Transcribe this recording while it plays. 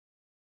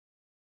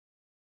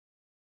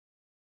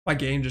My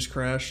game just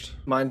crashed.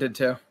 Mine did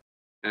too.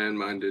 And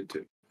mine did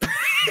too.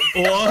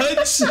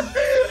 What?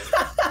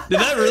 Did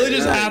that really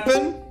just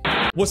happen?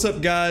 What's up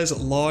guys,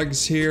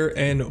 Logz here,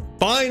 and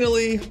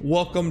finally,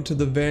 welcome to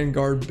the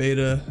Vanguard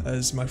beta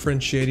as my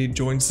friend Shady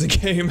joins the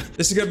game.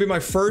 This is gonna be my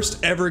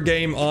first ever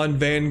game on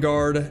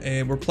Vanguard,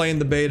 and we're playing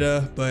the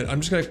beta, but I'm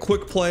just gonna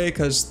quick play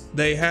because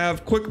they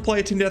have quick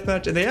play team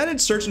deathmatch, and they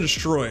added search and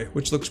destroy,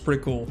 which looks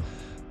pretty cool.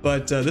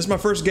 But this is my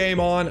first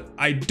game on.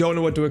 I don't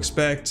know what to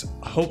expect.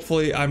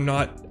 Hopefully I'm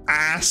not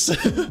ass.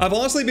 I've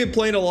honestly been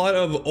playing a lot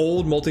of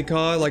old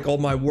multi-CoD, like all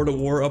my World at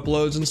War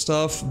uploads and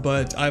stuff,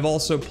 but I've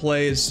also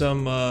played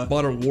some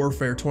Modern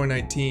Warfare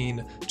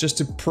 2019 just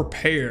to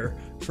prepare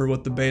for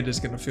what the beta is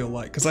going to feel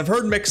like, because I've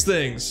heard mixed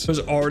things. There's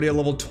already a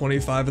level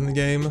 25 in the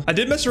game. I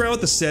did mess around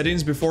with the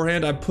settings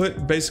beforehand. I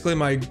put basically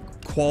my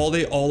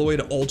quality all the way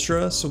to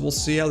ultra, so we'll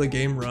see how the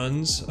game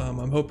runs.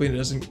 I'm hoping it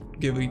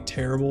doesn't give me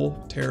terrible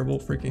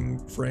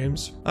freaking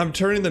frames. I'm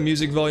turning the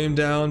music volume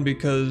down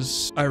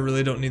because I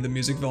really don't need the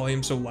music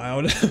volume so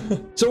loud.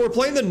 So we're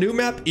playing the new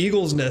map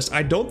Eagle's Nest.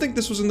 I don't think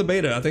this was in the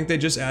beta. I think they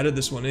just added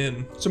this one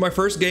in. So my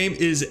first game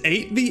is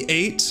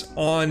 8v8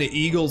 on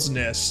Eagle's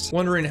Nest.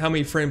 Wondering how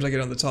many frames I get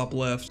on the top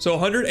left. So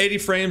 180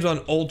 frames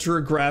on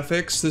ultra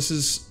graphics. This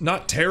is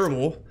not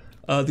terrible.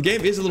 The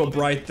game is a little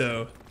bright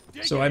though,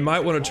 so I might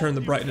want to turn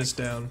the brightness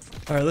down.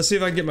 All right, let's see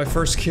if I can get my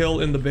first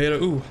kill in the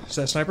beta. Ooh, is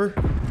that a sniper?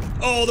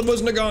 Oh, the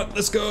Mosin.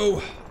 Let's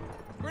go.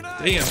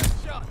 Damn.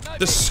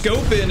 The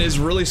scope in is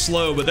really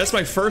slow, but that's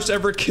my first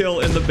ever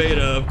kill in the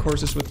beta. Of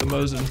course, it's with the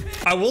Mosin.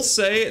 I will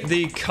say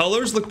the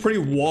colors look pretty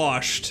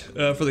washed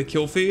for the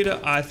kill feed.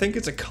 I think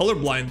it's a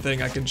colorblind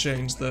thing I can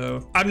change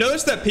though. I've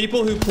noticed that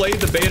people who played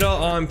the beta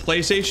on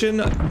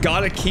PlayStation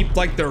gotta keep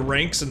like their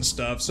ranks and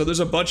stuff. So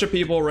there's a bunch of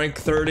people rank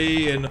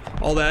 30 and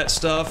all that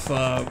stuff,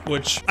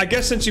 which I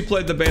guess since you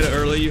played the beta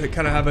early, you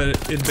kind of have an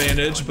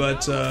advantage,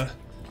 but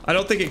I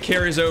don't think it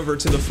carries over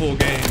to the full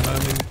game. I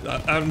mean,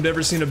 I've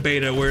never seen a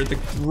beta where the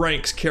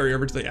ranks carry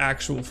over to the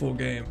actual full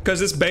game,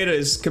 because this beta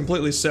is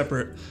completely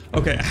separate.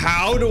 Okay,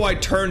 how do I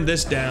turn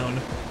this down?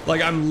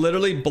 Like, I'm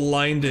literally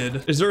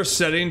blinded. Is there a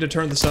setting to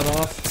turn the sun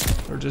off?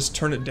 Or just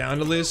turn it down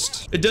at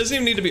least? It doesn't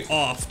even need to be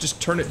off.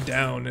 Just turn it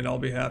down and I'll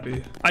be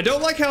happy. I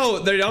don't like how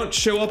they don't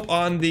show up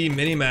on the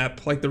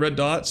mini-map, like the red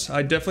dots.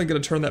 I definitely gonna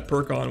turn that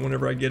perk on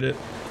whenever I get it.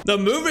 The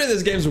movement in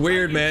this game's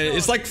weird, man.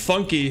 It's like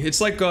funky.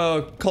 It's like Call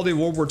of Duty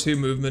World War II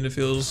movement, it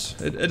feels.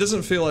 It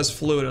doesn't feel as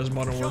fluid as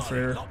Modern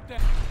Warfare.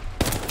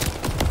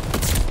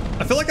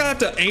 I feel like I have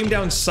to aim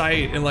down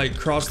sight and like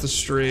cross the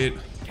street.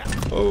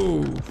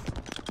 Oh.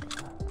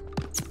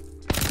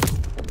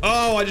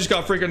 Oh, I just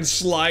got freaking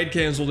slide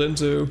canceled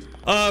into.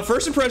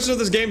 First impressions of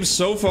this game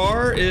so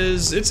far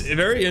is it's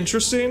very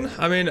interesting.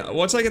 I mean,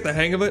 once I get the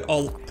hang of it,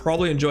 I'll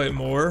probably enjoy it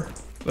more.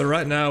 But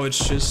right now,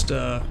 it's just,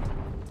 I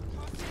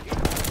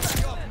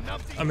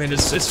mean,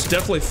 it's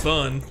definitely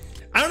fun.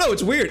 I don't know,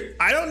 it's weird.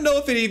 I don't know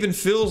if it even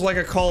feels like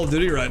a Call of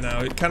Duty right now.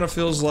 It kind of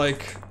feels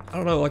like, I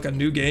don't know, like a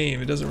new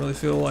game. It doesn't really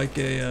feel like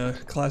a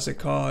classic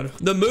COD.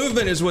 The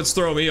movement is what's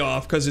throwing me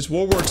off, because it's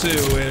World War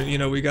II, and you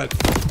know, we got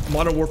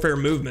Modern Warfare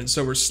movement,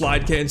 so we're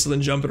slide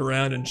canceling, jumping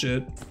around and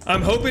shit.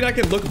 I'm hoping I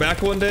can look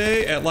back one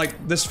day at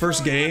like this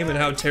first game and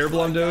how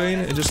terrible I'm doing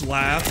and just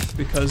laugh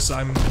because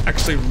I'm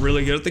actually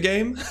really good at the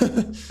game.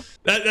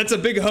 That's a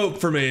big hope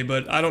for me,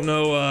 but I don't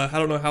know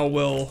how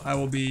well I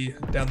will be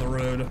down the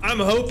road. I'm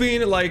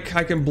hoping like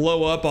I can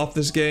blow up off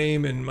this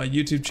game and my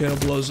YouTube channel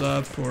blows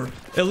up, or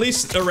at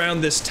least around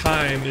this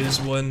time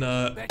is when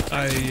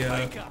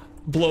I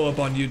blow up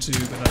on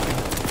YouTube and I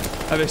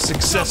can have a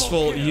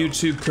successful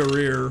YouTube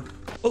career.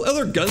 What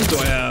other guns do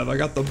I have? I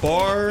got the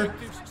bar,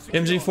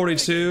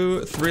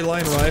 MG42,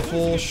 3-line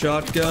rifle,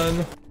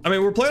 shotgun. I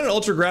mean, we're playing on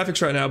ultra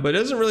graphics right now, but it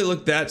doesn't really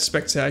look that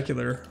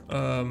spectacular.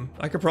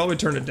 I could probably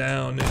turn it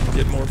down and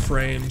get more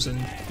frames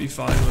and be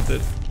fine with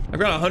it. I've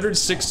got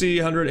 160,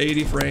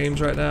 180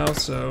 frames right now,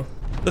 so.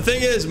 The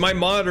thing is, my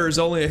monitor is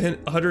only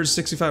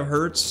 165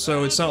 hertz,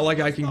 so it's not like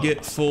I can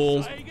get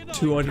full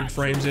 200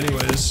 frames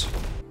anyways.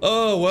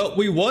 Oh, well,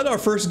 we won our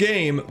first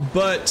game,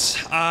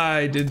 but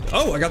I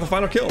got the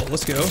final kill.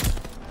 Let's go.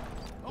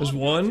 There's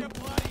 1,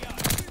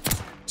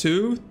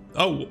 2,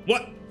 oh,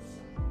 what?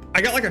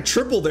 I got like a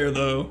triple there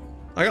though.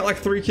 I got like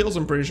 3 kills,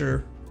 I'm pretty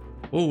sure.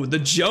 Oh, the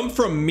jump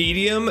from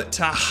medium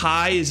to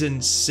high is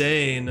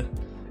insane.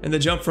 And the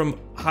jump from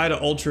high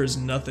to ultra is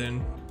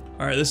nothing.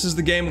 All right, this is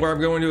the game where I'm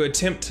going to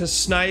attempt to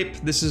snipe.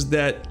 This is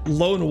that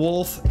lone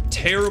wolf,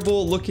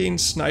 terrible looking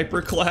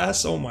sniper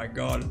class. Oh my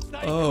God.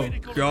 Oh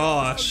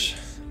gosh.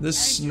 This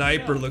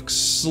sniper looks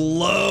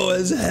slow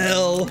as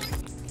hell.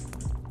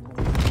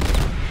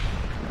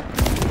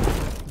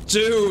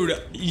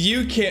 Dude,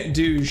 you can't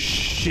do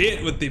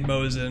shit with the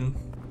Mosin.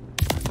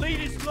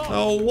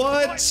 Oh,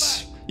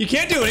 what? You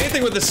can't do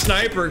anything with the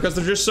sniper because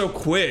they're just so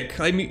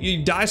quick. I mean,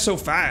 you die so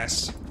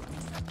fast.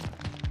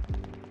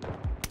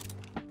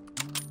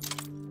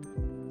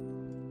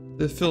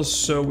 It feels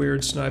so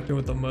weird sniping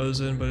with the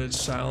Mosin, but it's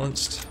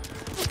silenced.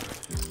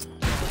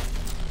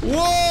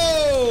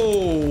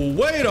 Whoa!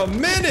 Wait a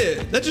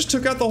minute! That just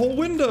took out the whole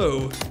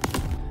window.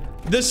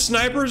 The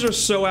snipers are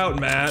so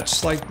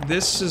outmatched. Like,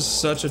 this is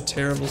such a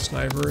terrible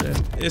sniper,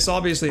 and it's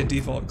obviously a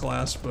default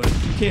class, but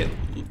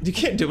you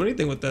can't do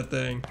anything with that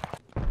thing.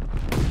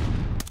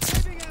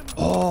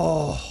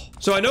 Oh,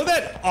 so I know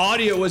that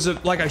audio was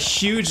like a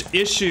huge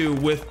issue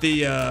with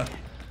the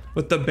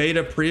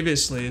beta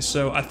previously,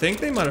 so I think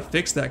they might have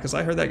fixed that because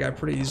I heard that guy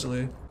pretty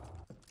easily.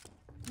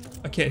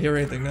 I can't hear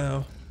anything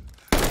now.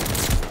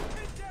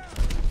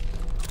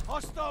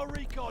 Hostile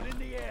recon in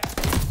the air.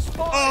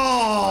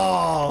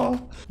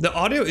 Oh, the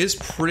audio is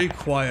pretty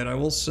quiet, I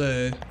will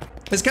say.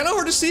 It's kind of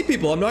hard to see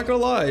people, I'm not gonna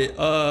lie.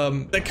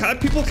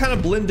 People kind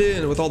of blend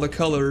in with all the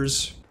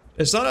colors.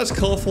 It's not as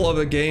colorful of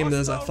a game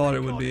as I thought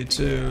it would be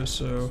too,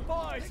 so.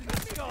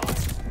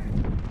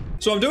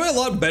 So I'm doing a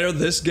lot better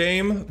this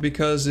game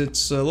because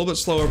it's a little bit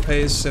slower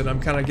pace and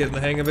I'm kind of getting the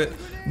hang of it.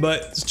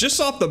 But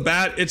just off the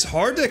bat, it's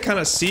hard to kind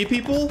of see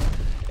people,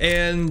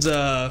 and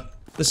the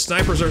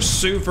snipers are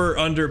super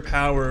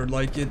underpowered.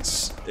 Like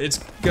it's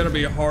gonna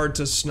be hard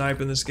to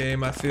snipe in this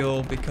game, I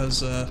feel,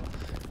 because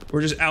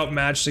we're just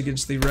outmatched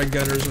against the red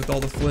gunners with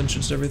all the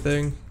flinches and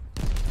everything,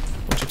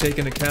 once you take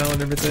into account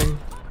and everything.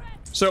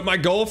 So my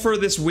goal for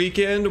this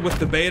weekend with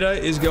the beta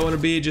is going to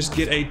be just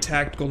get a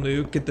tactical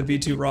nuke, get the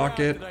V2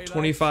 rocket,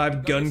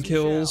 25 gun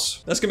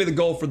kills. That's gonna be the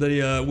goal for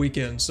the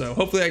weekend. So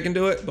hopefully I can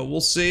do it, but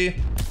we'll see.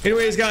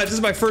 Anyways, guys, this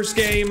is my first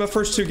game, my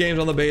first 2 games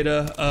on the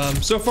beta.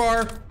 So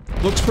far,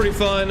 looks pretty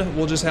fun.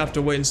 We'll just have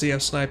to wait and see how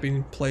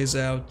sniping plays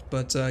out.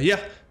 But yeah,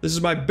 this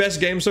is my best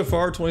game so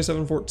far,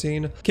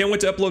 27-14. Can't wait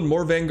to upload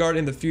more Vanguard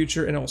in the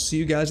future, and I will see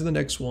you guys in the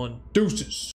next one. Deuces.